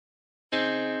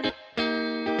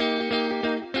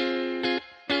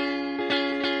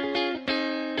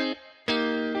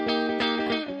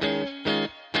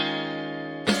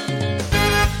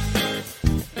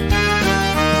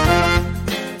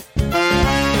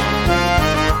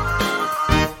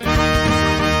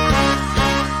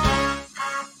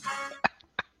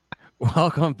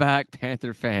Welcome back,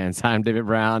 Panther fans. I'm David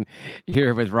Brown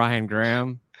here with Ryan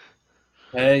Graham.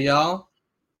 Hey, y'all.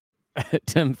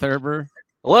 Tim Thurber.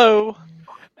 Hello.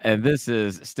 And this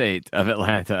is State of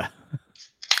Atlanta.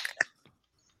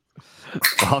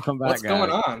 Welcome back, What's guys.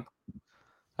 going on?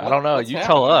 I don't know. You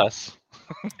tell us.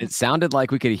 It sounded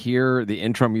like we could hear the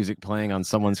intro music playing on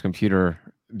someone's computer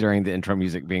during the intro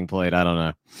music being played. I don't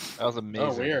know. That was amazing.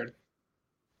 Oh, weird.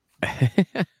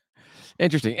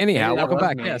 Interesting. Anyhow, welcome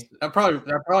back. Me. Yes, that probably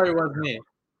was me.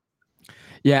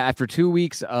 Yeah, after 2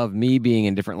 weeks of me being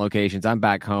in different locations, I'm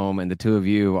back home, and the two of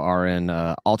you are in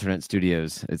alternate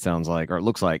studios. It sounds like, or it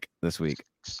looks like, this week.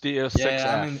 Studio 6F.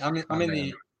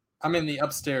 Yeah, I'm in the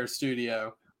upstairs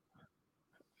studio.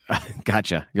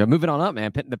 Gotcha. You're moving on up,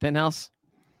 man. The penthouse.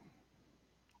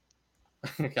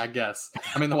 I guess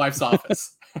I'm in the wife's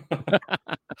office.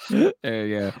 There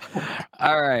you go.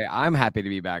 All right, I'm happy to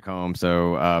be back home.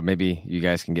 So maybe you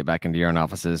guys can get back into your own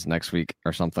offices next week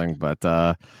or something. But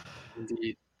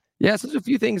Indeed. yeah, so there's a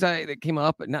few things that came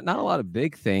up. Not a lot of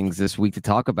big things this week to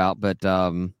talk about, but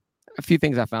a few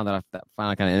things I found that I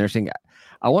found kind of interesting.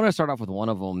 I want to start off with one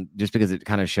of them just because it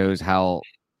kind of shows how,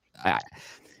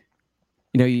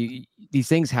 these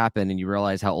things happen and you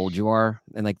realize how old you are.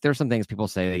 And like, there's some things people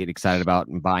say they get excited about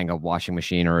and buying a washing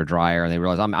machine or a dryer, and they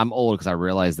realize I'm old because I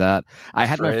realized that. I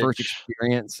had my first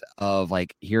experience of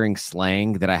like hearing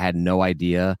slang that I had no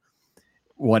idea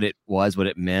what it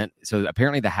meant. So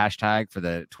apparently the hashtag for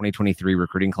the 2023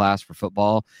 recruiting class for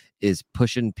football is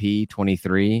Pushin'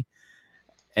 P23.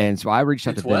 And so I reached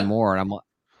out to Ben Moore, and I'm like,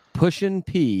 Pushin'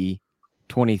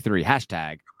 P23,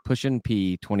 hashtag Pushin'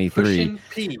 P23. Pushin'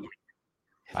 P.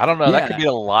 I don't know. Yeah. That could be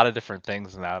a lot of different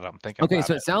things now that I'm thinking about. Okay,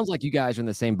 so it sounds like you guys are in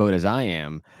the same boat as I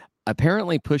am.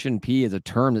 Apparently, Pushin' P is a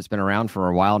term that's been around for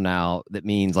a while now that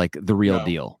means like the real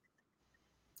deal.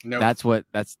 No, that's what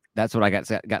I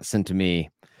got sent to me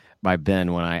by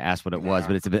Ben when I asked what it was,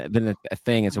 but it's been a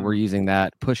thing, and so we're using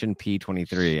that Pushin'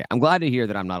 P23. I'm glad to hear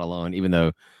that I'm not alone, even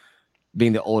though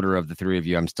being the older of the three of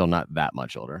you, I'm still not that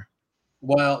much older.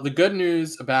 Well, the good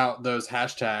news about those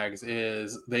hashtags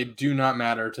is they do not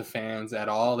matter to fans at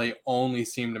all. They only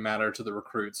seem to matter to the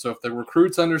recruits. So if the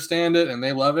recruits understand it and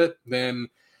they love it, then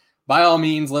by all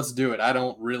means, let's do it. I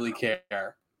don't really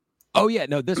care. Oh, yeah.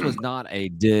 No, this was not a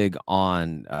dig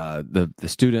on the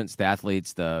students, the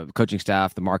athletes, the coaching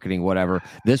staff, the marketing, whatever.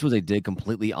 This was a dig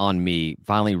completely on me,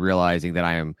 finally realizing that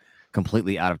I am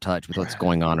completely out of touch with what's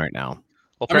going on right now.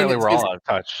 Well, apparently we're all out of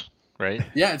touch, right?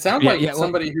 Yeah, it sounds like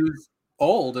somebody who's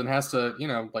old and has to,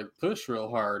 like push real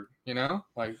hard,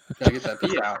 like gotta get that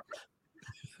pee out.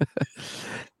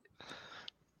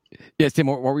 Yes, Tim,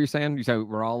 what were you saying? You said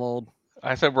we're all old?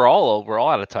 I said we're all old. We're all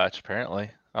out of touch, apparently.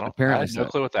 I have no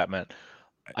clue what that meant.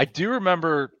 I do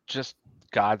remember just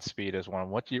Godspeed as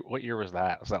one. What year was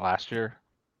that? Was that last year?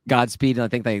 Godspeed, and I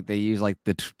think they use like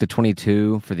the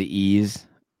 22 for the E's.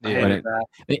 Yeah.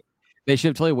 They should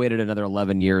have totally waited another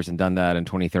 11 years and done that in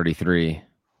 2033.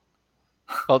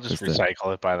 I'll just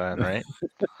recycle it by then, right?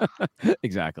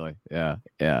 Exactly. Yeah.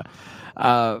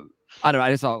 I don't know.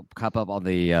 I just saw pop up all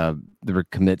the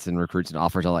commits and recruits and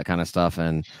offers, all that kind of stuff,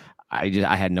 and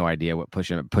I had no idea what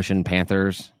pushing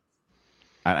Panthers.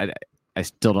 I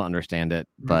still don't understand it,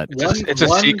 but it's a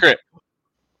secret.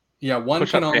 Yeah, one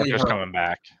can only Panthers coming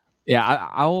back. Yeah,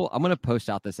 I'm gonna post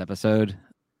out this episode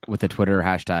with the Twitter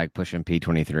hashtag Pushin'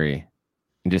 P23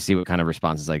 and just see what kind of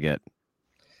responses I get.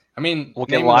 I mean, we'll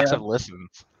get lots of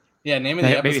listens. Yeah, name of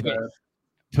the episode.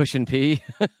 Pushin' P.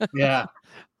 Yeah.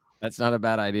 That's not a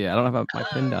bad idea. I don't have my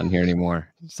pen down here anymore.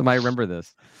 Somebody remember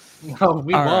this. No,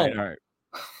 we won't. All right.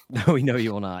 No, we know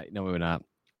you will not. No, we will not.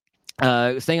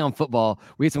 Staying on football,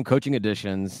 we had some coaching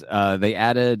additions. They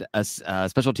added a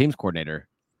special teams coordinator.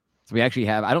 So we actually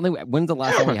have, I don't think, when's the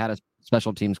last time we had a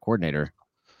special teams coordinator?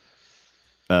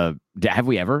 Have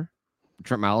we ever?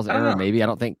 Trent Miles era, maybe. I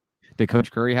don't think. Did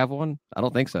Coach Curry have one? I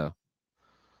don't think so.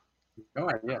 No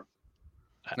idea.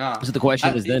 No. So the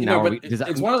question is then now.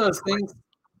 It's one of those things.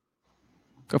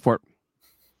 Go for it.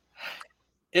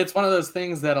 It's one of those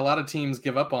things that a lot of teams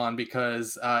give up on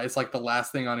because it's like the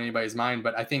last thing on anybody's mind.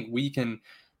 But I think we can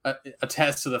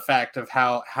attest to the fact of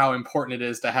how important it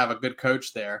is to have a good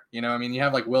coach there. You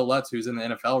have like Will Lutz, who's in the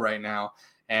NFL right now,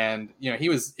 and he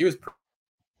was pretty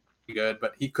good,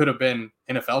 but he could have been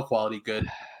NFL quality good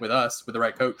with us with the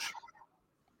right coach.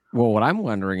 Well, what I'm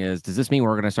wondering is, does this mean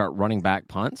we're going to start running back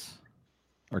punts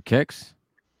or kicks?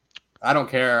 I don't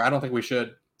care. I don't think we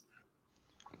should.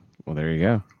 Well, there you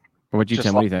go. What do you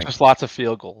think? Just lots of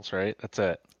field goals, right? That's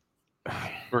it.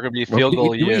 We're going to be field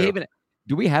goal.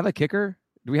 Do we have a kicker?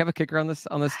 Do we have a kicker on this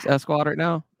squad right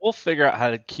now? We'll figure out how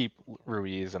to keep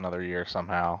Ruiz another year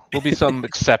somehow. There'll be some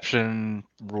exception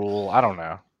rule. I don't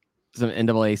know. Some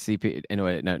NAACP,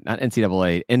 anyway, no, not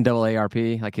NCAA,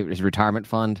 NAARP, like his retirement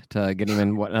fund to get him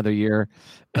in another year.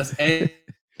 That's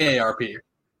AARP.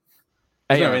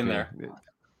 AARP in there.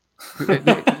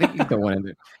 The one in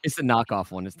there. It's the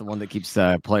knockoff one. It's the one that keeps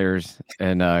players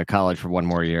in college for one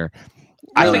more year.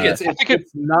 I think it's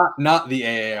not the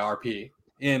AARP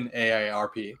in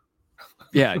AARP.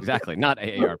 Yeah, exactly. Not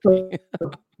AARP.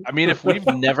 I mean, if we've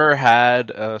never had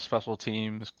a special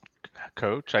teams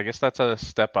coach, I guess that's a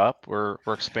step up. We're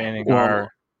expanding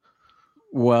our.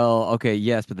 Well, okay,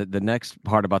 yes, but the next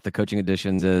part about the coaching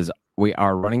additions is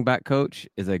our running back coach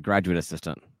is a graduate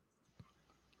assistant,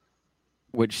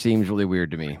 which seems really weird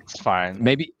to me. It's fine.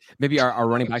 Maybe our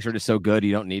running backs are just so good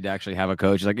you don't need to actually have a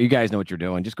coach. It's like, you guys know what you're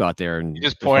doing. Just go out there and you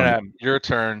just point at them. Your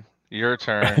turn. Your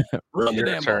turn.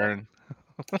 Your turn.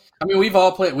 I mean, we've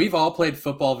all played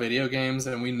football video games,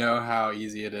 and we know how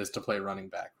easy it is to play running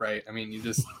back, right? I mean, you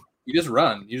just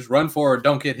run forward,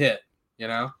 don't get hit. You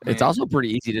know, it's also pretty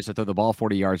easy just to throw the ball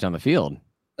 40 yards down the field.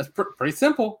 That's pretty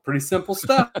simple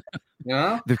stuff. You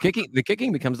know, the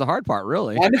kicking becomes the hard part,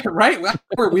 really. Right?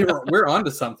 We're onto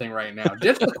something right now.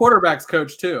 Ditch the quarterbacks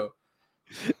coach too.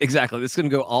 Exactly. This is going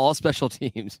to go all special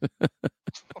teams.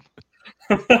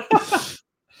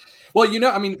 Well, you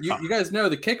know, I mean, you guys know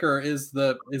the kicker is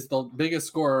the biggest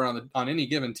scorer on any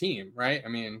given team, right? I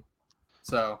mean,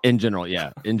 so in general,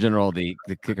 yeah. In general, the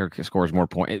kicker scores more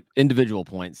individual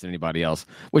points than anybody else,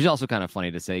 which is also kind of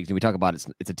funny to say because we talk about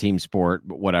it's a team sport,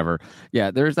 but whatever.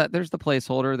 Yeah, there's the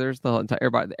placeholder. There's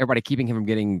everybody keeping him from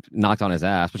getting knocked on his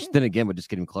ass, which then again would just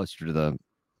get him closer to the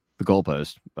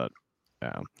goalpost. But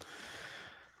yeah.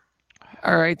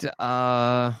 All right.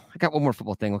 I got one more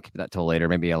football thing. We'll keep that till later.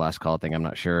 Maybe a last call thing. I'm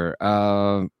not sure.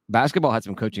 Basketball had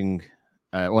some coaching.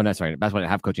 Basketball didn't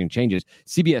have coaching changes.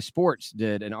 CBS Sports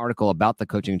did an article about the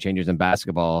coaching changes in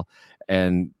basketball,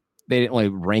 and they didn't really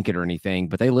rank it or anything,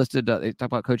 but they listed, they talked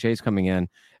about Coach Hayes coming in,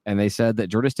 and they said that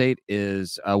Georgia State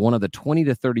is one of the 20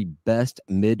 to 30 best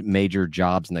mid-major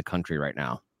jobs in the country right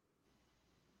now.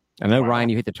 I know, wow. Ryan,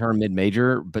 you hate the term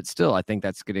mid-major, but still, I think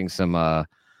that's getting some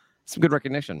good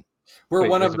recognition. We're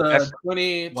one of the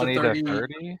 20 to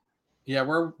 30. Yeah,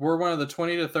 we're one of the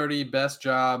 20 to 30 best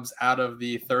jobs out of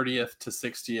the 30th to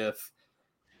 60th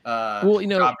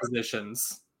job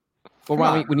positions. Well,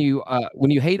 Ryan, when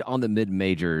you hate on the mid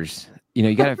majors,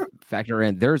 you got to factor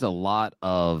in there's a lot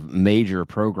of major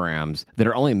programs that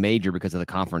are only major because of the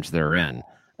conference they're in,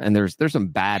 and there's some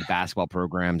bad basketball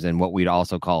programs in what we'd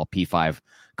also call P5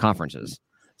 conferences.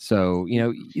 So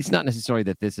it's not necessarily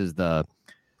that this is the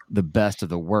best of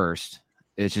the worst.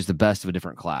 It's just the best of a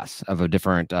different class, of a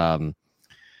different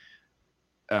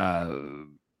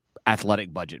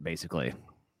athletic budget, basically.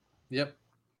 Yep.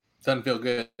 Doesn't feel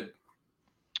good.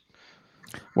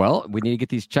 Well, we need to get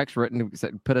these checks written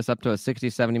to put us up to a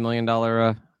 $60-70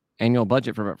 million annual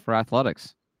budget for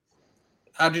athletics.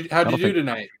 How'd you do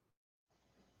tonight?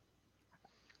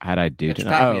 How'd I do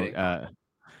tonight?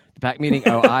 The PAC meeting.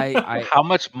 Oh, I How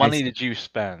much money did you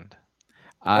spend?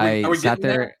 I sat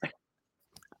there.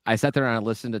 I sat there and I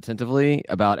listened attentively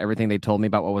about everything they told me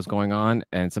about what was going on,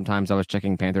 and sometimes I was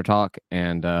checking Panther Talk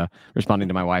and responding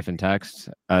to my wife in text.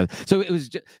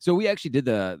 So we actually did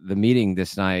the meeting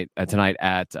tonight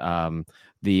at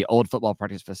the old football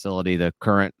practice facility, the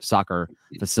current soccer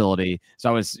facility. So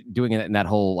I was doing it in that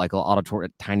whole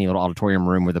tiny little auditorium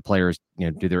room where the players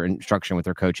do their instruction with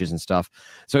their coaches and stuff.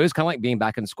 So it was kind of like being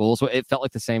back in school. So it felt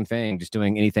like the same thing, just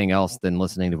doing anything else than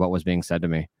listening to what was being said to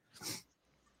me.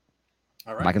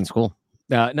 All right. Back in school.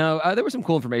 There was some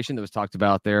cool information that was talked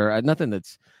about there. Nothing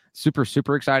that's super,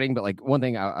 super exciting, but like one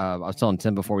thing I was telling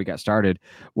Tim before we got started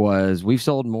was we've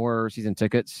sold more season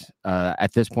tickets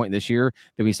at this point this year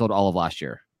than we sold all of last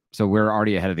year. So we're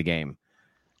already ahead of the game.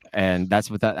 And that's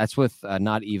with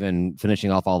not even finishing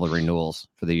off all the renewals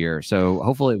for the year. So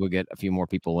hopefully we'll get a few more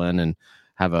people in and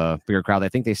have a bigger crowd. I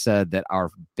think they said that our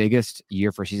biggest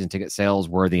year for season ticket sales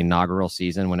were the inaugural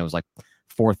season when it was like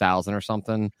 4,000 or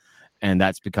something. And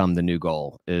that's become the new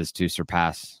goal, is to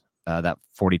surpass that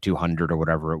 4,200 or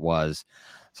whatever it was.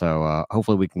 So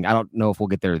hopefully we can. I don't know if we'll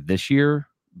get there this year,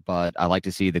 but I like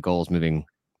to see the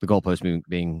goalpost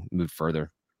being moved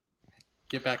further.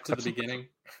 Get back to the beginning.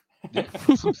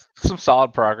 some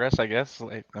solid progress, I guess.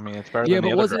 It's better than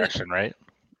the other direction, right?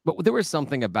 But there was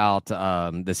something about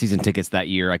the season tickets that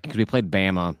year, because we played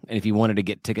Bama, and if you wanted to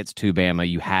get tickets to Bama,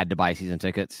 you had to buy season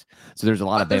tickets. So there's a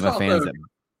lot of Bama fans that.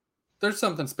 There's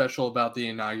something special about the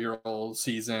inaugural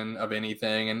season of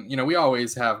anything. And, we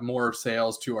always have more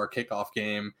sales to our kickoff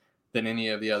game than any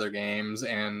of the other games.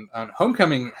 And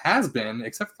homecoming has been,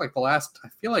 except for like I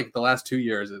feel like the last 2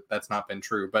 years that's not been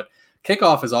true, but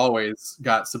kickoff has always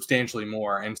got substantially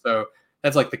more. And so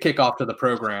that's like the kickoff to the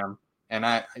program. And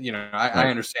I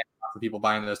understand people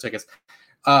buying those tickets.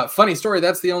 Funny story.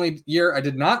 That's the only year I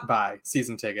did not buy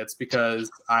season tickets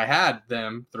because I had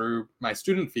them through my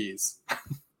student fees.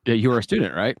 Yeah, you were a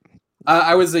student, right?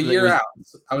 I was a year out.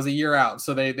 I was a year out.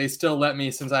 So they still let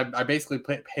me, since I basically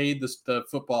paid the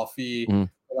football fee for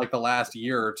like the last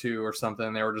year or two or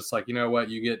something. They were just like, you know what,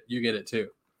 you get it too.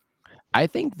 I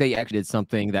think they actually did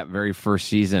something that very first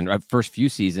few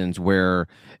seasons, where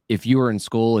if you were in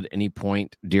school at any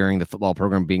point during the football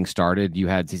program being started, you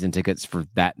had season tickets for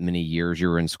that many years you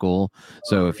were in school.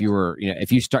 So if you were,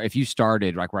 if you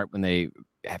started like right when they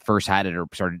first had it or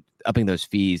started upping those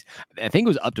fees, I think it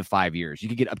was up to 5 years. You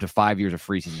could get up to 5 years of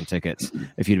free season tickets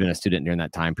if you'd been a student during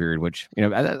that time period, which, I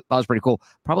thought was pretty cool.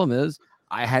 Problem is,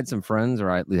 I had some friends,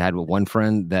 or I had one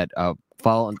friend that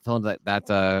fell into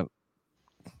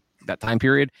that time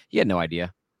period. He had no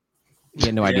idea. He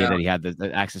had no idea that he had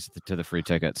the access to the free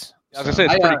tickets. I was gonna say,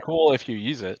 it's pretty cool if you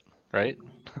use it, right?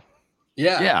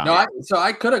 Yeah. No, so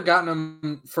I could have gotten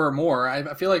them for more.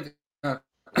 I feel like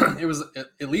it was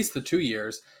at least the 2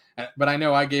 years, but I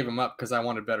know I gave them up because I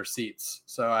wanted better seats.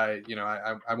 So I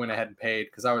went ahead and paid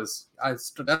because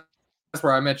that's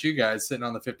where I met you guys, sitting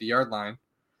on the 50-yard line.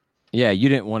 Yeah, you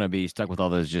didn't want to be stuck with all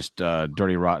those just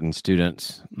dirty, rotten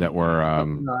students that were.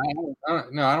 No,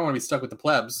 I don't want to be stuck with the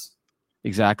plebs.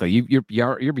 Exactly.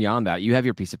 You're beyond that. You have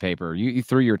your piece of paper. You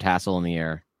threw your tassel in the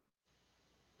air.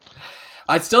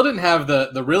 I still didn't have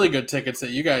the really good tickets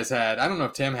that you guys had. I don't know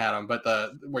if Tim had them, but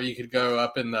where you could go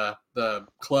up in the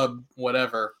club,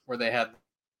 whatever, where they had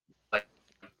like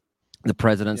the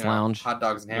President's Lounge, hot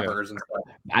dogs and hamburgers and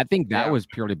stuff. I think that was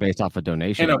purely based off a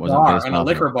donation. And a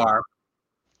liquor bar.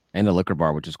 And the liquor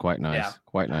bar, which is quite nice. Yeah.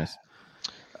 Quite nice.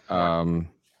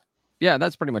 Yeah,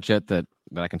 that's pretty much it that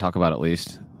I can talk about, at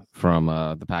least from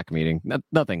the PAC meeting.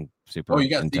 Nothing super. Oh, you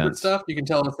got intense secret stuff you can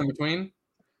tell us in between?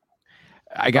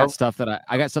 I got stuff that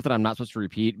I'm not supposed to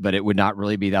repeat, but it would not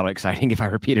really be that exciting if I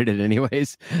repeated it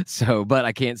anyways. So, but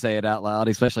I can't say it out loud,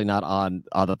 especially not on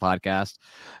the podcast.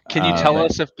 Can you tell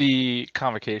us if the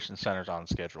Convocation Center is on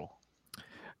schedule?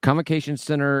 Convocation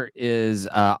Center is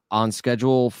on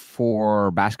schedule for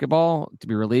basketball to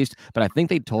be released, but I think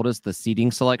they told us the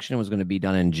seating selection was going to be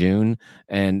done in June,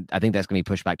 and I think that's going to be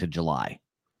pushed back to July.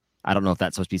 I don't know if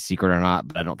that's supposed to be secret or not,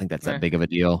 but I don't think that's that big of a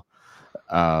deal.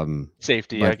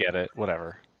 Safety, I get it.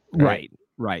 Whatever. Right.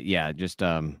 Yeah, just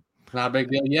not a big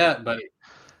deal yet, but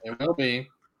it will be.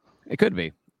 It could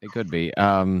be.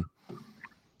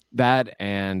 That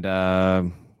and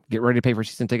get ready to pay for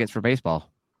season tickets for baseball.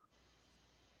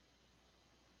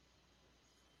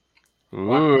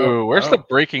 Ooh, where's the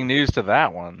breaking news to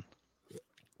that one?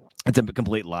 It's a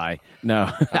complete lie.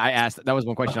 No, that was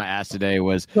one question I asked today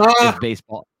was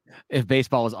if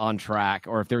baseball was on track,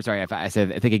 or if I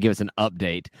said if they could give us an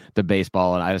update to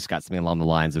baseball, and I just got something along the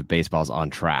lines of baseball's on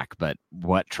track, but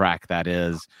what track that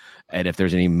is, and if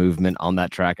there's any movement on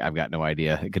that track, I've got no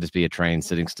idea. It could just be a train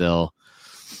sitting still.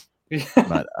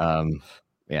 But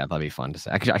yeah, that'd be fun to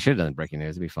say. Actually, I should have done breaking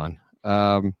news. It'd be fun.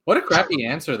 What a crappy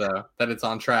answer though, that it's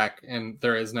on track and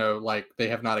there is no, they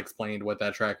have not explained what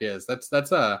that track is. That's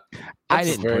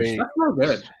very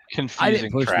good. Confusing. I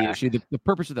didn't push track. the issue. The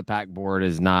purpose of the PAC board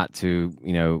is not to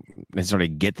necessarily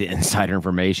get the insider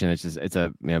information. It's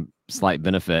a slight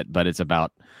benefit, but it's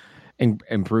about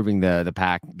improving the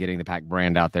PAC, getting the PAC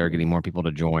brand out there, getting more people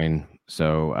to join.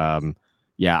 So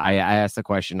yeah, I asked the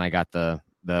question. I got the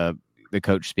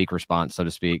coach speak response, so to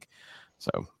speak. So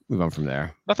move on from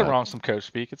there. Nothing wrong with some coach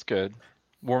speak. It's good.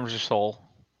 Warms your soul.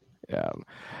 Yeah.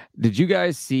 Did you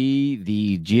guys see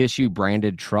the GSU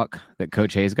branded truck that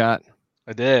Coach Hayes got?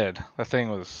 I did. That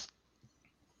thing was,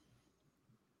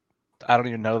 I don't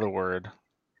even know the word.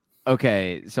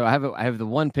 Okay, so I have the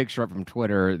one picture up from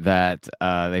Twitter that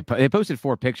they posted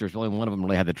 4 pictures. Only one of them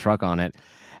really had the truck on it.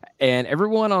 And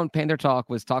everyone on Panther Talk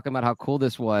was talking about how cool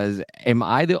this was. Am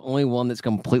I the only one that's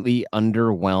completely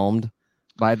underwhelmed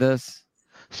by this?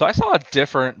 So I saw a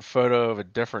different photo of a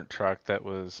different truck that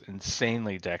was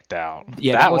insanely decked out.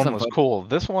 Yeah, that one was cool.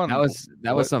 This one that was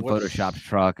some Photoshopped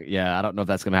truck. Yeah, I don't know if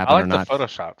that's gonna happen or not. I like the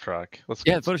Photoshop truck. The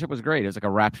Photoshop was great. It was like a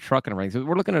wrapped truck and everything. So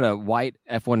we're looking at a white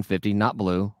F-150, not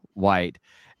blue, white,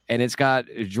 and it's got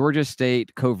Georgia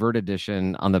State Covert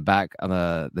Edition on the back on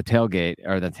the tailgate,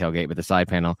 or the tailgate, but the side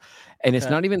panel, and it's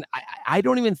not even. I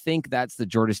don't even think that's the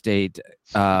Georgia State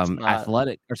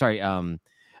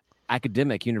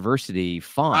academic university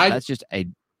font. That's just a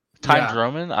Times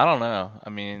Roman? I don't know. I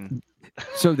mean,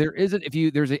 so there's an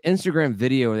Instagram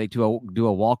video where they do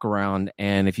a walk around,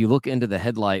 and if you look into the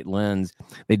headlight lens,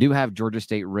 they do have Georgia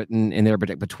State written in there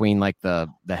between like the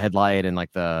headlight and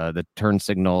like the turn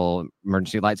signal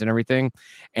emergency lights and everything,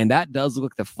 and that does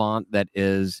look like the font that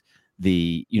is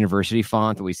the university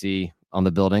font that we see on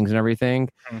the buildings and everything.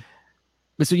 Mm-hmm.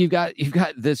 But so you've got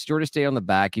this Georgia State on the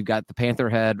back, you've got the Panther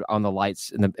head on the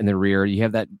lights in the rear, you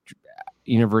have that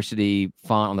university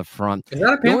font on the front. Is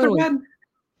that a Panther head?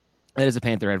 That is a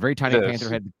Panther head, very tiny Panther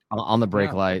head on the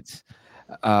brake lights.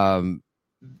 The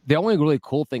only really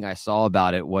cool thing I saw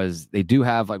about it was they do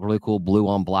have like really cool blue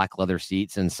on black leather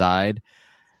seats inside.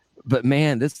 But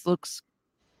man, this looks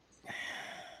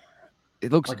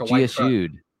like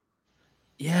GSU'd.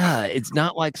 Yeah, it's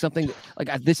not like something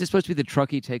like this is supposed to be the truck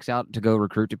he takes out to go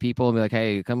recruit to people and be like,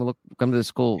 "Hey, come to the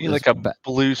school." Like a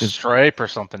blue stripe or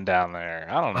something down there.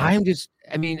 I don't know.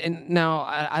 And now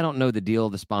I don't know the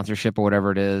deal, the sponsorship or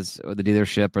whatever it is, or the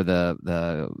dealership or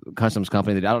the customs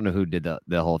company. I don't know who did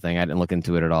the whole thing. I didn't look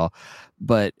into it at all,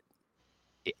 but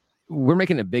we're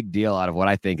making a big deal out of what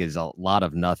I think is a lot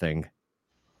of nothing.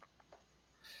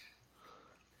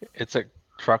 It's a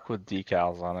truck with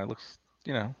decals on it. Looks,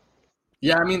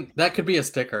 Yeah, I mean, that could be a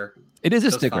sticker. It is a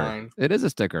sticker. Fine. It is a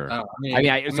sticker. Oh, I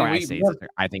say it's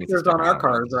I think it's on our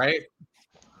cars, right?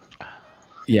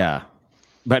 Yeah.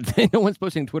 But no one's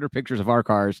posting Twitter pictures of our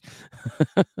cars.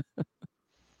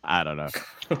 I don't know.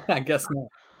 I guess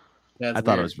not. I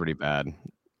thought it was pretty bad.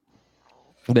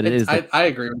 But it is. I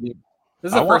agree with you.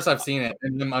 This is the first I've seen it,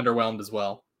 and I'm underwhelmed as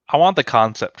well. I want the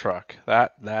concept truck.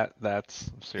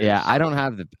 That's serious. Yeah, I don't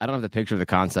have the picture of the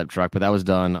concept truck, but that was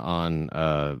done on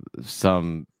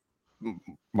some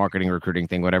marketing recruiting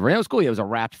thing, whatever. And it was cool. It was a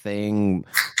wrapped thing,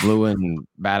 blue and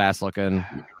badass looking.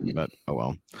 But oh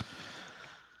well.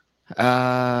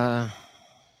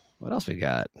 What else we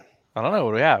got? I don't know.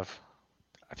 What do we have?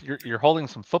 I think you're holding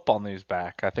some football news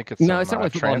back. I think it's no, it's not really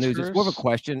football news. It's more of a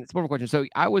question. So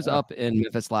I was up in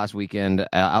Memphis last weekend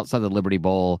outside the Liberty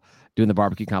Bowl doing the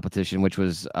barbecue competition, which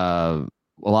was a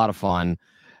lot of fun.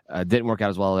 Didn't work out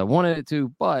as well as I wanted it to,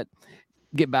 but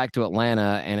get back to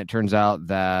Atlanta, and it turns out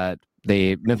that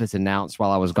Memphis announced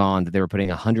while I was gone that they were putting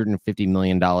 $150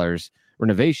 million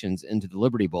renovations into the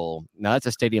Liberty Bowl. Now that's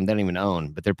a stadium they don't even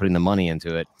own, but they're putting the money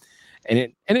into it.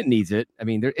 And it needs it. I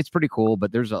mean, it's pretty cool,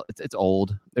 but it's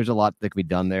old. There's a lot that can be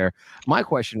done there. My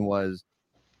question was,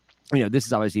 this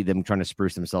is obviously them trying to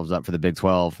spruce themselves up for the Big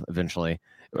 12 eventually.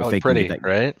 If they pretty, can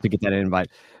right? To get that invite.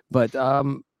 But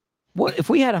what if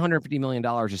we had $150 million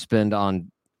to spend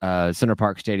on Center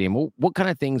Park Stadium? What kind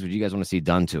of things would you guys want to see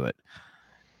done to it?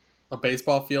 A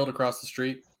baseball field across the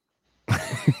street.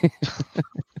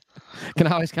 Can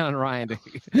I always count on Ryan to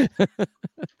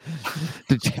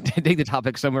take the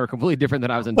topic somewhere completely different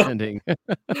than I was intending?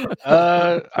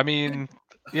 I mean,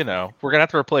 we're gonna have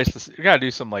to replace this. We gotta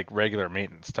do some like regular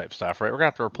maintenance type stuff, right? We're gonna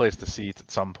have to replace the seats at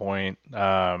some point.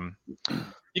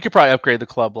 You could probably upgrade the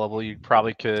club level. You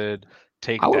probably could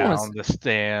take down the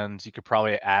stands. You could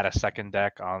probably add a second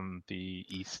deck on the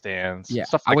east stands. Yeah,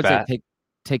 stuff like that. I would say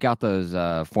take out those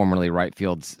formerly right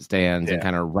field stands and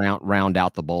kind of round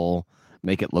out the bowl.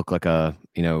 Make it look like a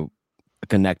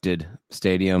connected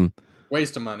stadium.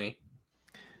 Waste of money.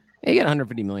 You get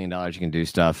 $150 million, you can do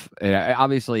stuff.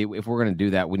 Obviously, if we're going to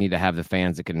do that, we need to have the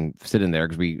fans that can sit in there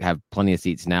because we have plenty of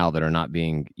seats now that are not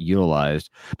being utilized.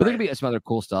 But there could be some other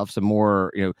cool stuff. Some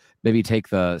more, maybe take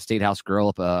the State House Grill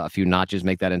up a few notches,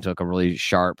 make that into like a really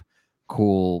sharp,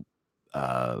 cool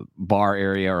bar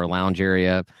area or lounge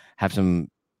area. Have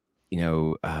some,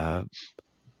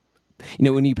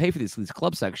 when you pay for this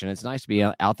club section, it's nice to be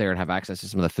out there and have access to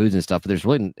some of the foods and stuff. But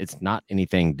it's not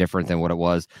anything different than what it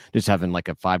was just having like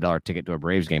a $5 ticket to a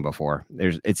Braves game before.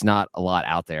 It's not a lot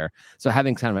out there. So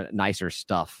having kind of a nicer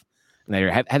stuff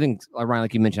there, having Ryan,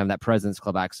 like you mentioned, having that President's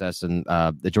Club access and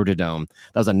the Georgia Dome,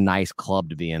 that was a nice club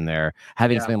to be in there.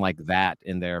 Having something like that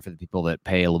in there for the people that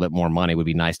pay a little bit more money would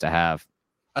be nice to have.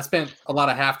 I spent a lot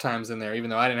of half times in there, even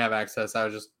though I didn't have access. I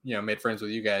was just made friends with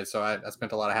you guys, so I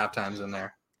spent a lot of half times in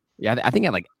there. Yeah, I think I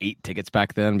had like 8 tickets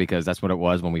back then because that's what it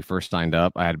was when we first signed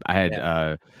up. I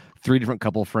had 3 different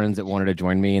couple friends that wanted to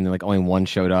join me, and then like only one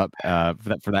showed up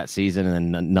for that season,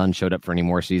 and then none showed up for any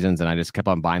more seasons. And I just kept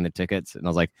on buying the tickets, and I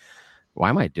was like, "Why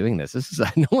am I doing this? This is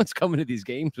no one's coming to these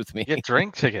games with me." Get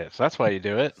drink tickets. That's why you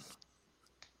do it.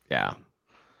 Yeah.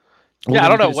 I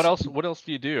don't know what else. What else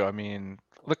do you do? I mean,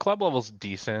 the club level's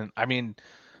decent. I mean,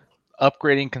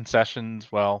 upgrading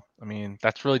concessions. Well, I mean,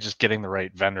 that's really just getting the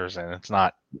right vendors in. It's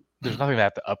not. There's nothing they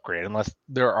have to upgrade unless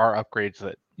there are upgrades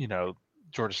that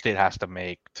Georgia State has to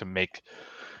make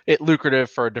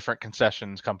lucrative for a different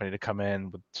concessions company to come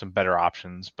in with some better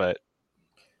options. But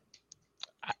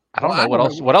I don't know what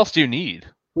else. What else do you need?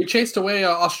 We chased away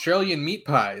Australian meat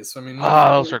pies. I mean,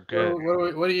 those are good.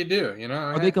 What do you do? You know,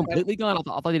 are they completely gone? I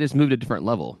thought they just moved to a different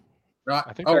level.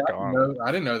 I think they're gone.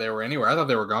 I didn't know they were anywhere. I thought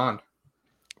they were gone.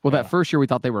 Well, that first year we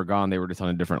thought they were gone. They were just on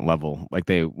a different level. Like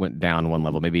they went down one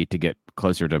level, maybe to get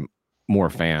closer to more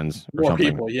fans or more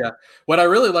something. People. Yeah. What I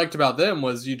really liked about them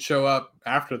was you'd show up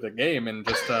after the game and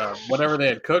just whatever they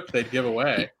had cooked, they'd give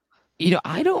away. You know,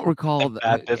 I don't recall.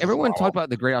 Everyone talked about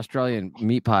the Great Australian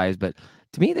meat pies, but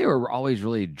to me, they were always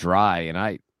really dry, and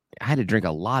I had to drink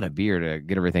a lot of beer to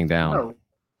get everything down. Oh.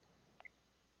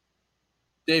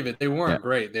 David, they weren't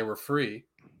great. They were free.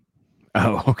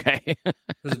 Oh, okay.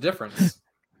 There's a difference.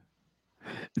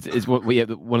 It's what we have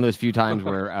one of those few times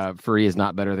where free is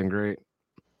not better than great.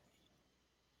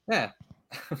 Yeah.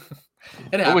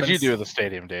 What would you do at the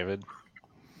stadium, David?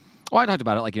 Well, I talked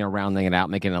about it, like, rounding it out,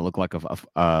 making it look like a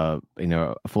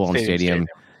full-on stadium.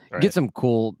 Right. Get some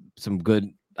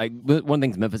good. Like, one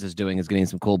thing Memphis is doing is getting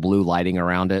some cool blue lighting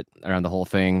around the whole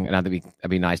thing, and that'd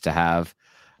be nice to have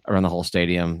around the whole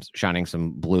stadium, shining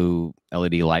some blue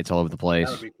LED lights all over the place.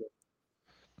 That would be cool.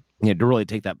 Yeah, to really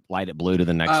take that lighted blue to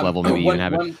the next level. Maybe even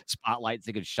have spotlights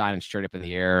that could shine straight up in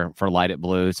the air for lighted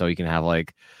blue, so you can have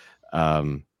like a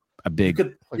big.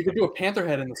 You could do a panther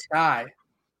head in the sky.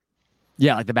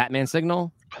 Yeah, like the Batman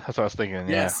signal. That's what I was thinking.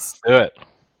 Yes, do it.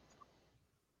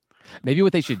 Maybe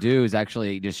what they should do is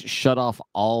actually just shut off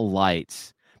all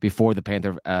lights before the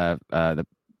Panther the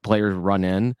players run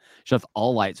in. Shut off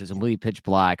all lights, so it's completely pitch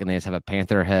black, and they just have a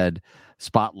Panther head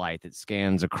spotlight that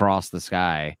scans across the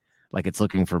sky like it's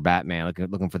looking for Batman,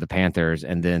 looking for the Panthers,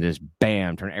 and then just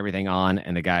bam, turn everything on,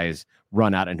 and the guys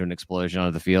run out into an explosion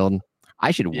onto the field.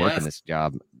 I should work in this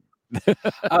job.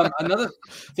 Another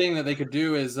thing that they could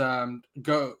do is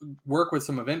go work with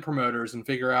some event promoters and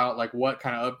figure out like what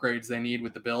kind of upgrades they need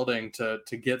with the building to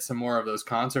get some more of those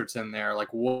concerts in there.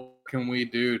 Like, what can we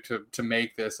do to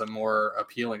make this a more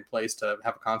appealing place to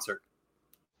have a concert?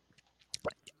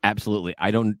 Absolutely.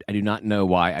 I do not know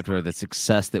why, after the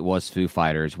success that was Foo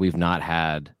Fighters, we've not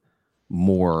had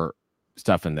more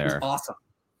stuff in there. It was awesome.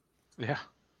 Yeah.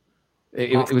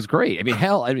 It was great. I mean,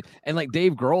 hell, and like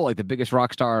Dave Grohl, like the biggest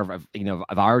rock star of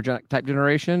our type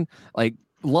generation, like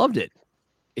loved it.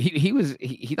 He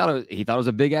thought it was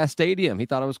a big ass stadium. He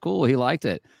thought it was cool. He liked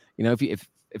it. If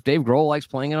Dave Grohl likes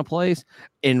playing in a place,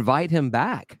 invite him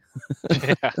back.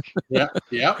 Yeah.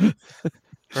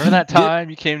 Remember that time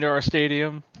you came to our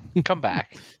stadium? Come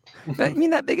back. You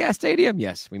mean that big ass stadium?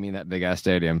 Yes, we mean that big ass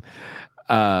stadium.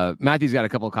 Matthew's got a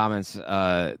couple of comments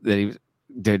that he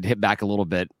did hit back a little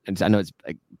bit, and I know it's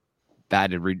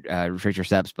bad to retrace your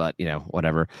steps, but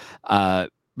whatever.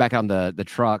 Back on the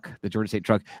truck, the Georgia State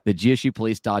truck, the GSU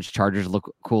police Dodge Chargers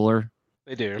look cooler.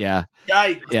 They do. Yeah.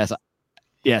 Yikes.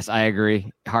 Yes, I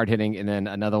agree. Hard hitting, and then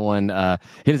another one.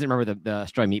 He doesn't remember the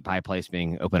Australian meat pie place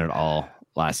being open at all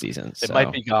last season. It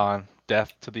might be gone.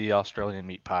 Death to the Australian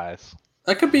meat pies.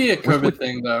 That could be a COVID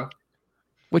thing, though.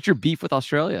 What's your beef with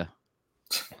Australia?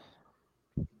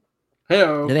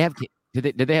 Hey-o.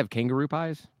 Did they have kangaroo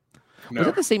pies? No. Was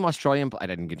it the same Australian? I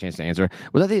didn't get a chance to answer.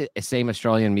 Was that the same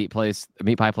Australian meat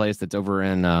pie place that's over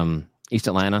in East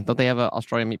Atlanta? Don't they have an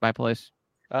Australian meat pie place?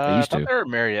 They used to. They're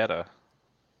Marietta.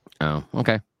 Oh,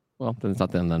 okay. Well, then it's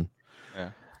not them then. Yeah.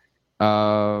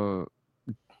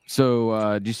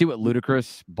 So, do you see what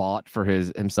Ludacris bought for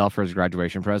himself for his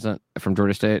graduation present from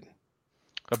Georgia State?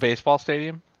 A baseball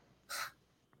stadium?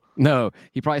 No,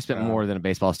 he probably spent more than a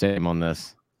baseball stadium on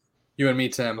this. You and me,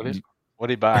 Tim. What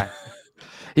did he buy?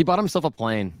 He bought himself a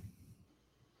plane.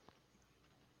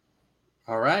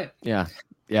 All right. Yeah,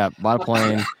 bought a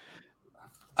plane.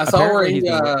 I saw where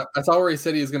he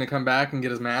said he was going to come back and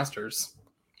get his master's.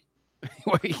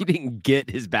 He didn't get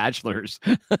his bachelor's.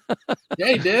 Yeah,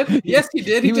 he did. Yes, he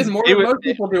did. He did more than most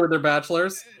people do with their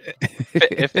bachelor's.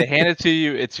 If they hand it to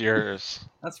you, it's yours.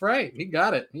 That's right. He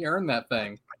got it. He earned that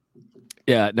thing.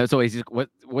 Yeah. No. So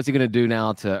what's he going to do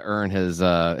now to earn his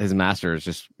master's?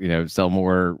 Just sell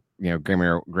more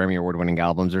Grammy Award winning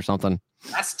albums or something.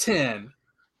 Fast 10.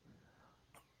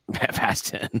 Fast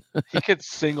 10. He could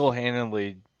single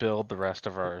handedly build the rest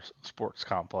of our sports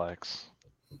complex.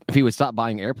 If he would stop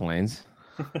buying airplanes.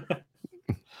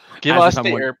 Give us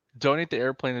donate the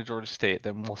airplane to Georgia State,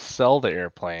 then we'll sell the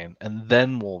airplane, and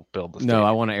then we'll build the stadium. No,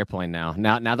 I want an airplane now.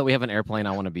 Now that we have an airplane,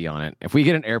 I want to be on it. If we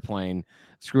get an airplane,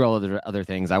 screw all other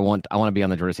things. I want to be on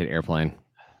the Georgia State airplane.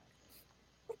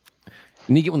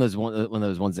 You need to get one of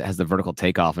those ones that has the vertical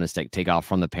takeoff and a take off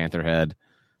from the Panther head,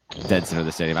 dead center of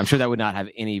the stadium. I'm sure that would not have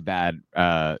any bad.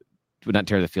 Would not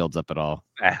tear the fields up at all.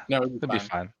 No, it'd be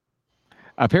fine.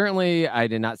 Apparently, I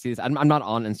did not see this. I'm not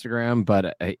on Instagram,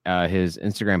 but his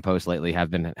Instagram posts lately have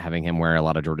been having him wear a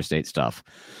lot of Georgia State stuff.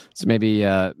 So maybe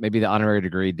the honorary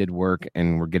degree did work,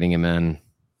 and we're getting him in.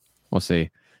 We'll see.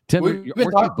 Tim, we've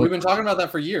been talking about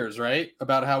that for years, right?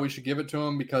 About how we should give it to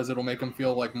him because it'll make him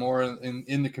feel like more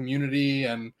in the community,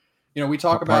 and we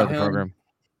talk about him. Program.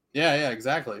 Yeah,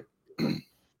 exactly.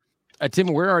 Tim,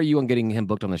 where are you on getting him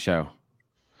booked on the show?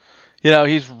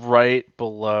 He's right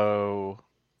below.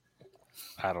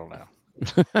 I don't know.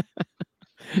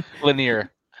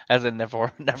 Lanier, as in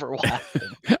never will happen.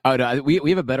 Oh no, we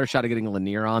have a better shot of getting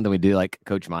Lanier on than we do like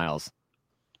Coach Miles.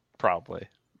 Probably.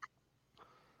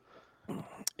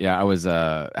 Yeah, I was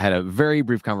had a very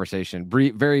brief conversation, very,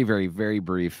 very, very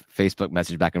brief Facebook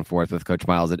message back and forth with Coach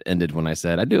Miles. It ended when I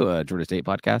said I do a Georgia State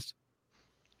podcast.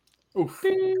 Oof.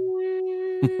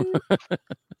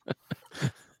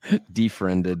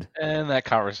 Defriended, and that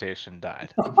conversation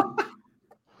died.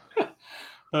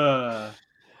 See,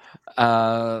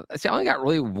 I only got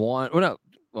really one.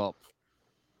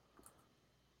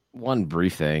 One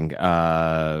brief thing.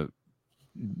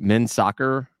 Men's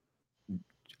soccer,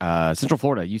 Central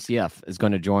Florida, UCF is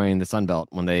going to join the Sun Belt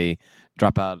when they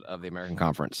drop out of the American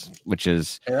Conference, which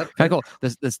is kind of cool.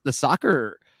 The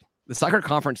soccer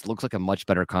conference looks like a much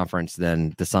better conference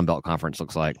than the Sun Belt Conference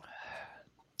looks like,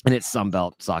 and it's Sun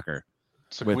Belt soccer.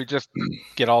 So can we just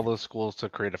get all those schools to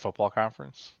create a football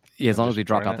conference? Yeah, as long as we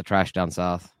drop out the trash down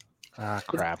south. Ah,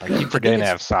 crap. I keep forgetting to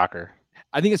have soccer.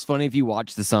 I think it's funny if you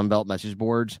watch the Sun Belt message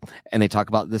boards and they talk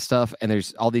about this stuff, and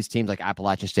there's all these teams like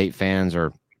Appalachian State fans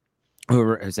or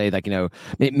who say like,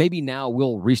 maybe now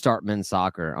we'll restart men's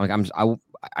soccer.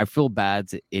 I feel bad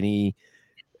to any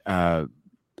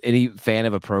fan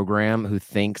of a program who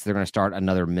thinks they're going to start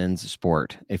another men's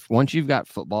sport. If once you've got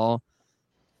football,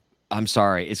 I'm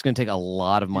sorry, it's going to take a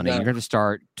lot of money. You're going to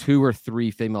start 2 or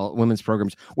 3 women's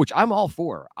programs, which I'm all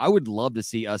for. I would love to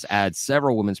see us add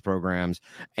several women's programs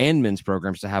and men's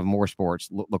programs to have more sports,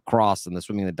 lacrosse and the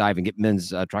swimming and the diving, get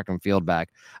men's track and field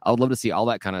back. I would love to see all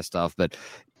that kind of stuff, but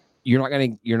you're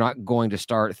not going to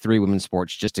start 3 women's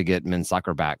sports just to get men's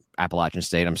soccer back. Appalachian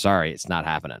State, I'm sorry, it's not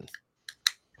happening.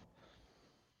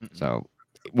 So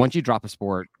once you drop a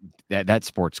sport, that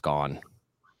sport's gone.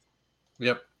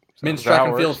 Yep. Men's track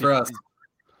and field for us.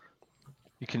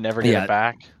 You can never get it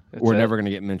back. We're never going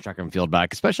to get men's track and field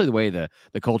back, especially the way the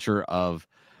culture of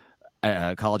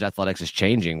college athletics is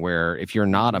changing, where if you're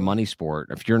not a money sport,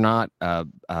 if you're not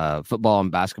football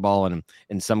and basketball, and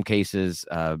in some cases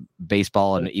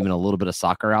baseball and even a little bit of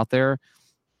soccer out there,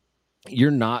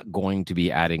 you're not going to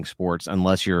be adding sports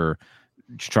unless you're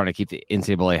trying to keep the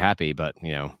NCAA happy. But,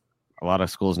 a lot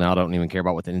of schools now don't even care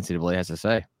about what the NCAA has to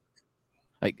say.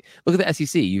 Like, look at the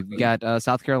SEC. You've got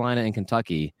South Carolina and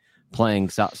Kentucky playing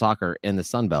soccer in the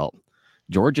Sun Belt.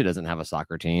 Georgia doesn't have a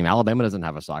soccer team. Alabama doesn't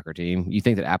have a soccer team. You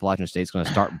think that Appalachian State's going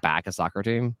to start back a soccer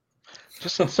team?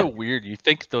 Just so weird. You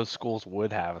think those schools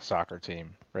would have a soccer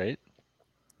team, right?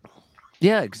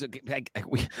 Yeah, because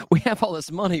we have all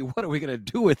this money. What are we going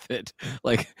to do with it?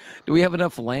 Like, do we have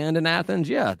enough land in Athens?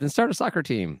 Yeah, then start a soccer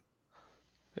team.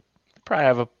 Probably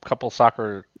have a couple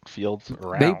soccer fields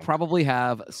around. They probably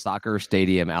have a soccer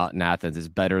stadium out in Athens is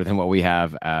better than what we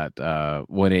have at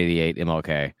 188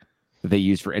 MLK that they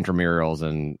use for intramurals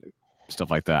and stuff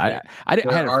like that. I had a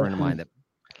friend of mine that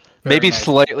maybe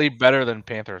slightly better than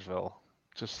Panthersville,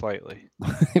 just slightly.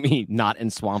 I mean, not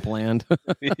in swampland.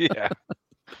 Yeah,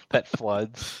 that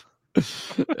floods.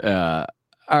 All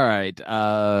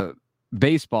right,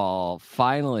 baseball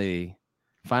finally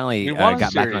we won got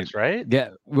a series, right? Yeah.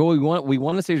 Well, we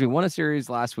won a series. We won a series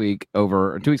last week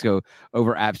 2 weeks ago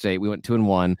over App State. We went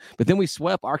 2-1, but then we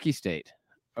swept Arky State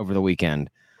over the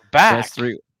weekend. Back. So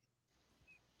 3.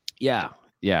 Yeah.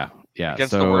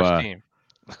 Against the worst team.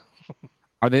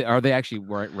 Are they actually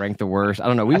ranked the worst? I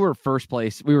don't know. We were first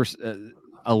place. We were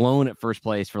alone at first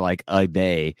place for like a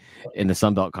day in the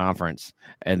Sun Belt Conference,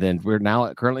 and then we're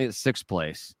now currently at 6th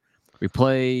place. We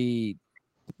play.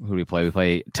 Who do we play? We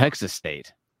play Texas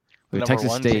State.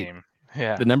 Texas State, team.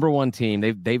 Yeah, the number 1 team.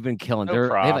 They've been killing. They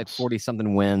have like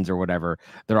 40-something wins or whatever.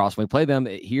 They're awesome. We play them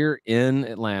here in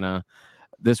Atlanta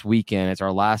this weekend. It's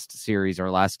our last series,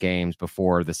 our last games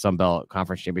before the Sun Belt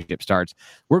Conference Championship starts.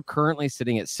 We're currently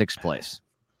sitting at 6th place.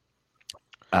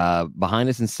 Behind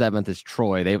us in 7th is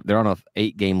Troy. They're on a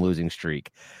 8-game losing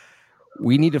streak.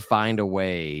 We need to find a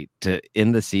way to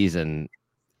end the season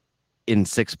in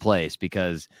 6th place,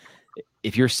 because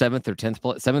if you're 7th through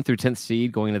 10th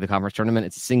seed going into the conference tournament,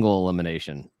 it's single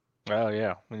elimination. Oh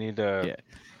yeah, we need to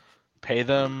pay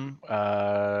them.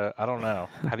 I don't know.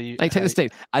 How do you? Like Texas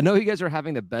State. I know you guys are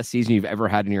having the best season you've ever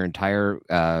had in your entire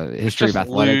history of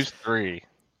athletics. Lose 3.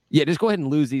 Yeah, just go ahead and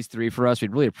lose these 3 for us.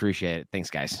 We'd really appreciate it. Thanks,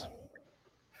 guys.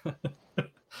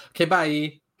 Okay,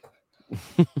 bye.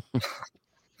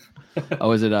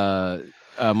 Oh, is it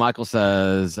Michael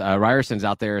says Ryerson's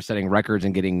out there setting records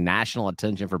and getting national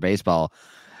attention for baseball.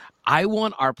 I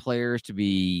want our players to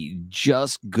be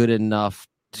just good enough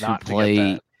to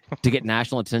play to get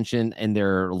national attention in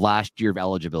their last year of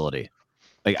eligibility.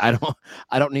 Like I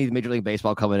don't need Major League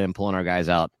Baseball coming in and pulling our guys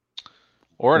out.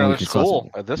 Or another school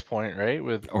at this point, right?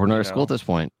 Or another school at this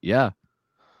point. Yeah.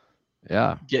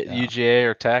 Yeah. Get UGA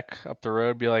or Tech up the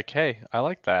road, be like, hey, I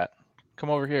like that. Come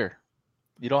over here.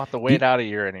 You don't have to wait out a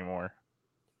year anymore.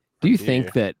 Do you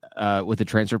think that with the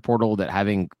transfer portal that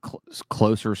having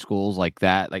closer schools like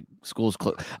that, like schools,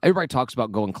 everybody talks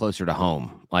about going closer to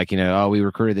home. Like, we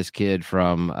recruited this kid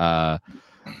from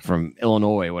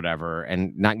Illinois, whatever,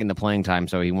 and not getting the playing time,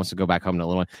 so he wants to go back home to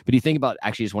Illinois. But do you think about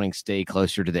actually just wanting to stay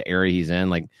closer to the area he's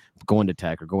in, like going to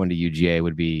Tech or going to UGA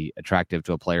would be attractive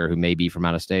to a player who may be from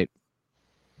out of state?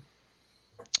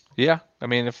 Yeah, I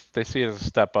mean, if they see it as a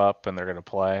step up and they're going to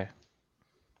play,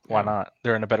 why not?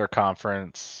 They're in a better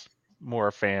conference, more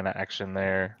fan action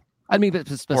there. I mean, but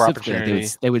specifically,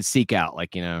 they would seek out,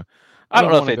 like, I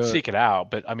don't know if they'd seek it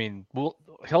out, but I mean,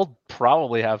 he'll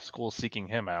probably have schools seeking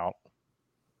him out.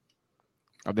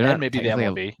 Maybe the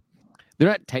MLB. They're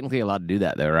not technically allowed to do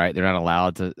that, though, right? They're not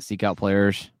allowed to seek out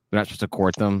players. They're not supposed to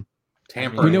court them.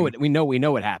 Tampering. We know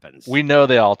what happens. We know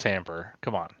they all tamper.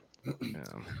 Come on.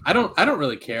 I don't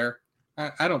really care.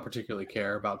 I don't particularly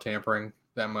care about tampering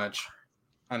that much.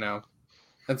 I know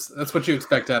that's what you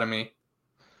expect out of me.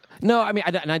 No, I mean,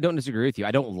 I don't disagree with you.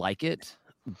 I don't like it,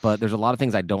 but there's a lot of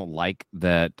things I don't like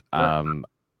that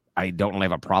I don't really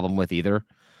have a problem with either.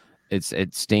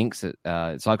 It stinks. It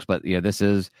sucks, but this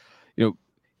is,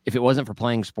 if it wasn't for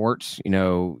playing sports,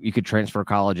 you could transfer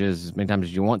colleges as many times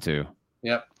as you want to.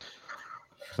 Yep.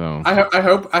 So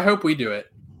I hope we do it.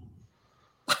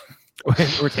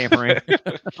 We're tampering.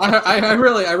 I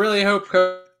really hope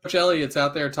Coach Elliott's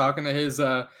out there talking to his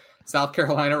South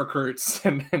Carolina recruits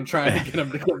and trying to get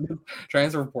them to get in the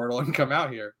transfer portal and come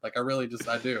out here. Like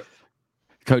I do.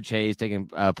 Coach Hayes taking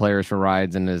players for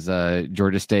rides in his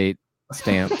Georgia State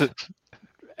stamped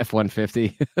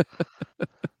F-150.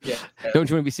 Yeah. Don't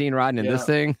you want to be seen riding in this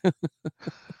thing?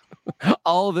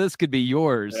 All this could be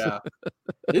yours. Yeah.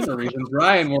 These are reasons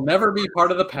Ryan will never be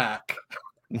part of the pack.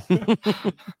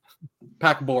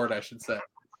 Pack board, I should say.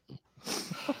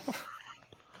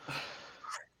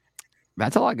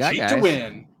 That's all I got, Cheat guys. To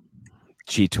win.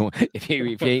 Cheat to win. If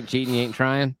you ain't cheating, you ain't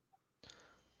trying.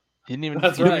 You didn't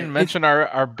even mention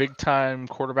our big time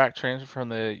quarterback transfer from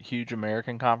the huge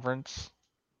American Conference.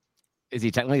 Is he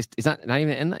technically? He's not even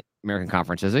in the American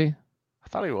Conference, is he? I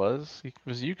thought he was. He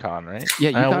was UConn, right?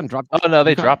 Yeah, UConn dropped. Oh no,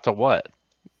 they dropped to what?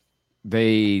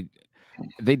 They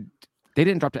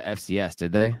didn't drop to FCS,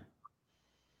 did they?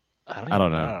 I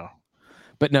don't know.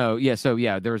 But no, yeah. So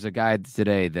yeah, there was a guy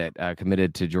today that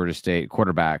committed to Georgia State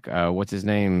quarterback. What's his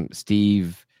name?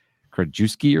 Steve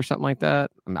Krajewski or something like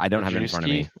that. I don't have it in front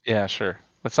of me. Yeah, sure.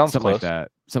 That sounds something close. like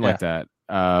that. Something like that.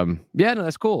 Yeah, no,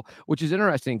 that's cool. Which is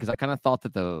interesting because I kind of thought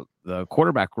that the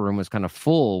quarterback room was kind of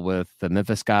full with the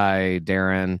Memphis guy,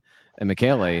 Darren, and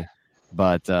Michele.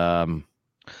 But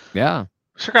yeah,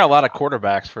 sure got a lot of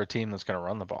quarterbacks for a team that's going to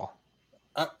run the ball.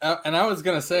 And I was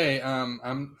going to say,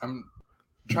 I'm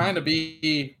trying to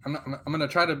be. I'm going to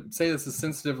try to say this as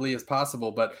sensitively as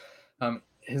possible, but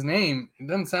his name, it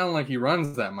doesn't sound like he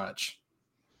runs that much.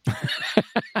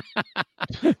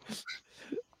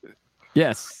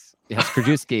 Yes,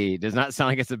 Krajewski does not sound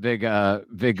like it's a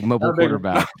big mobile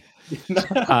quarterback.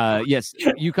 Yes,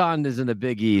 UConn is in the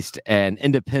Big East and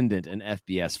independent in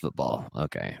FBS football.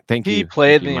 Okay, thank you. He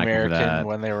played the American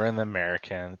when they were in the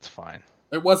American. It's fine.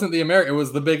 It wasn't the American. It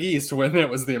was the Big East when it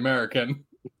was the American.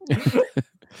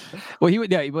 Well,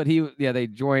 they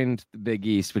joined the Big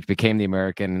East, which became the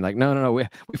American. And like, no, we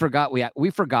forgot we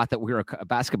forgot that we were a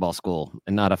basketball school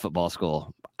and not a football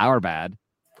school. Our bad.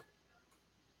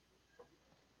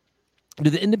 Do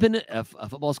the independent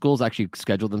football schools actually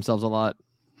schedule themselves a lot?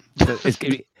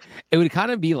 It would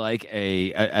kind of be like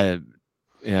a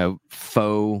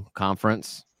faux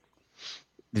conference.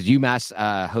 Did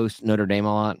UMass host Notre Dame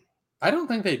a lot? I don't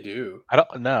think they do. I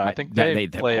don't know. I think they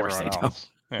play everyone else.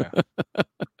 Yeah.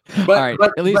 All right.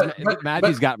 At least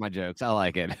Matthew's got my jokes. I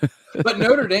like it. But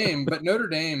Notre Dame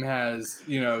has,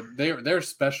 they're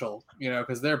special,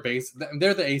 because they're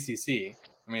the ACC.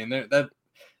 I mean,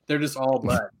 they're just all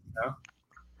black.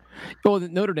 Well,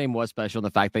 Notre Dame was special in the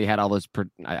fact they had all those,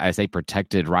 I say,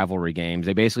 protected rivalry games.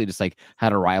 They basically just like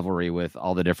had a rivalry with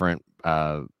all the different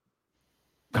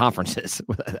conferences,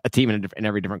 with a team in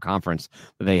every different conference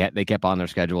that they kept on their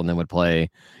schedule and then would play,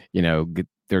 get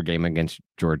their game against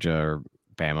Georgia or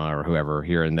Bama or whoever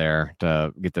here and there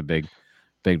to get the big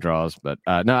draws. But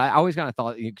no, I always kind of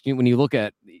thought when you look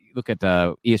at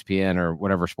ESPN or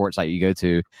whatever sports site you go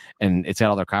to, and it's got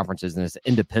all their conferences and it's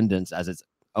Independence as its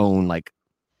own like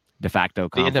de facto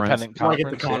conference. The independent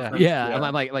conference. Yeah.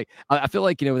 I'm like I feel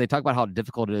like when they talk about how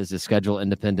difficult it is to schedule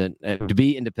independent to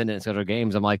be independent and schedule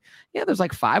games, I'm like, yeah, there's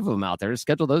like 5 of them out there. Just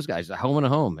schedule those guys a home and a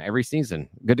home every season.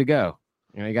 Good to go.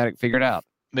 You got it figured out.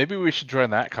 Maybe we should join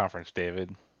that conference,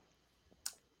 David,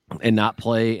 and not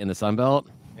play in the Sun Belt.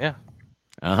 Yeah.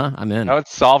 I'm in. That would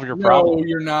solve your problem. No,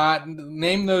 you're not.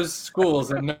 Name those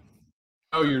schools and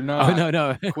no, you're not. Oh,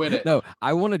 no. Quit it. No,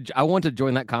 I want to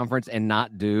join that conference and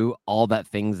not do all that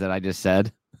things that I just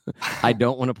said. I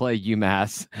don't want to play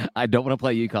UMass. I don't want to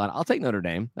play UConn. I'll take Notre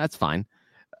Dame. That's fine.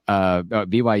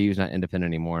 BYU is not independent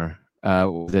anymore.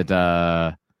 Army's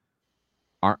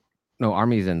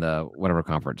in the whatever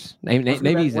conference.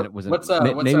 Navy's in it. What's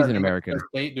Navy's in American.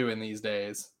 State doing these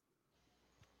days?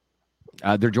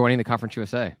 They're joining the Conference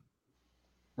USA.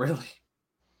 Really?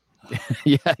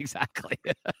 Yeah, exactly.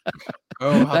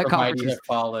 Oh, how the mighty have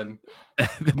fallen.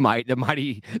 the mighty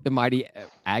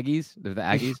Aggies. They're the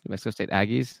Aggies, New Mexico State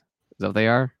Aggies. Is that what they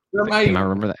are? I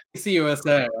remember that.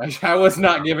 CUSA. I was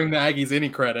not giving the Aggies any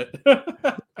credit.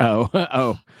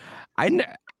 Oh.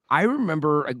 I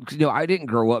remember, I didn't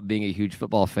grow up being a huge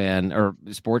football fan or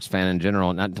sports fan in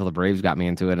general, not until the Braves got me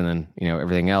into it and then,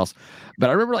 everything else. But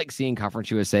I remember like seeing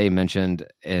Conference USA mentioned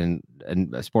in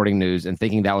sporting news and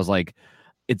thinking that was like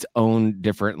its own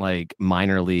different like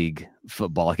minor league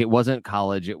football. Like it wasn't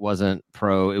college, it wasn't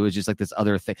pro. It was just like this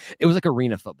other thing. It was like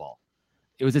arena football.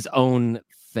 It was its own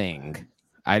thing.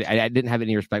 I didn't have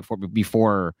any respect for it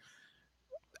before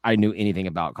I knew anything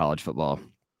about college football.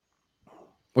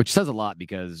 Which says a lot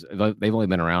because they've only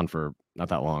been around for not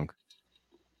that long.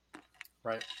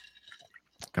 Right.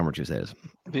 Conference USA's.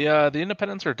 The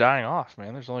independents are dying off,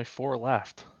 man. There's only 4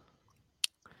 left.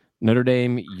 Notre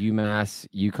Dame, UMass,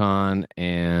 UConn,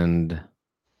 and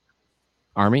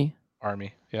Army?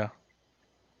 Army, yeah.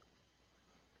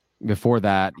 Before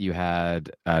that, you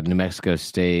had New Mexico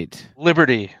State.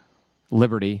 Liberty.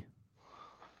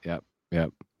 Yep.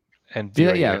 And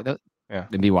BYU. Yeah.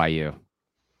 And BYU.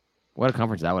 What a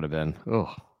conference that would have been.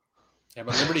 Oh. Yeah,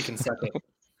 but Liberty can suck it.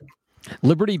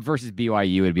 Liberty versus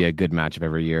BYU would be a good matchup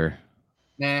every year.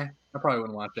 Nah, I probably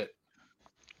wouldn't watch it.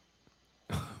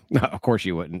 No, of course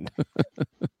you wouldn't.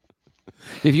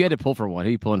 If you had to pull for one, who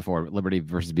are you pulling for? Liberty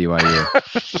versus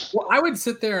BYU? Well, I would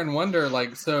sit there and wonder,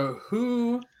 so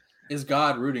who is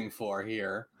God rooting for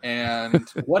here? And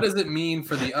what does it mean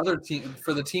for the other team,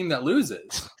 for the team that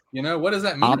loses? What does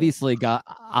that mean? Obviously,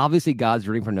 God's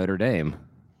rooting for Notre Dame.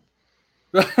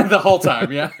 The whole time,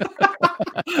 yeah.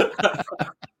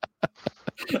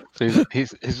 So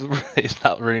he's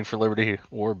not rooting for Liberty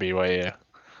or BYU.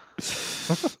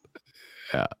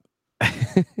 Yeah.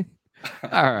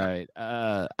 All right.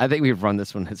 I think we've run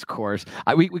this one its course.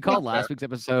 We called last week's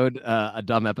episode a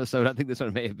dumb episode. I think this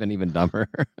one may have been even dumber.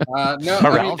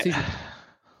 No,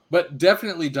 but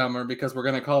definitely dumber because we're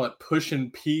gonna call it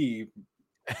Pushin' P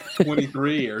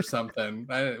 23 or something,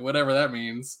 whatever that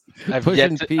means. I've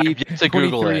yet to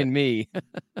Google it. And me.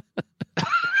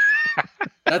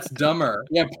 That's dumber.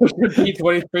 Yeah, Pushin' P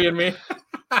 23 and me.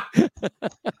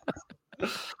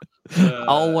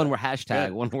 All one word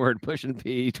hashtag, one word, Pushin'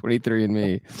 P 23 and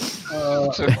me.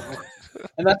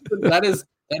 And that is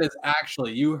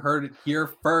actually, you heard it here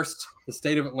first. The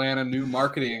state of Atlanta new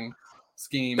marketing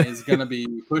scheme is going to be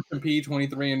Pushin' P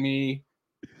 23 and me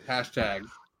hashtag.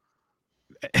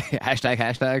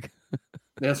 Hashtag.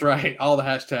 That's right. All the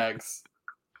hashtags.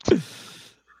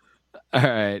 All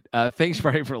right. Thanks,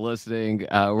 Freddie, for listening.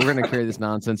 We're going to carry this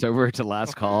nonsense over to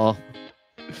Last Call.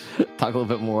 Talk a little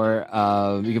bit more.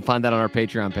 You can find that on our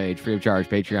Patreon page, free of charge,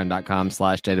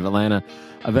 patreon.com/State of Atlanta.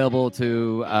 Available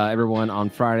to everyone on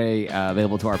Friday,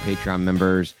 available to our Patreon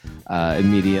members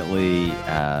immediately,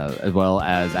 as well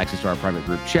as access to our private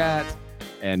group chat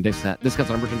and discounts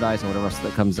on merchandise and whatever else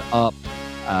that comes up.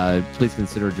 Please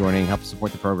consider joining. Help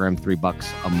support the program.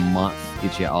 $3 a month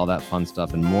gets you all that fun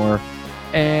stuff and more.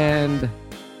 And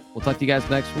we'll talk to you guys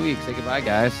next week. Say goodbye,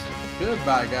 guys.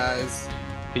 Goodbye, guys.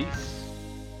 Peace.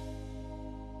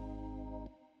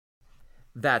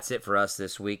 That's it for us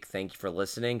this week. Thank you for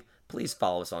listening. Please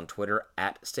follow us on Twitter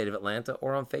 @State of Atlanta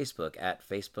or on Facebook at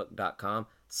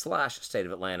facebook.com/State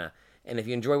of Atlanta. And if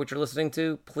you enjoy what you're listening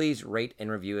to, please rate and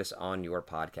review us on your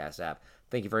podcast app.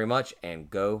 Thank you very much, and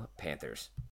go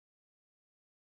Panthers.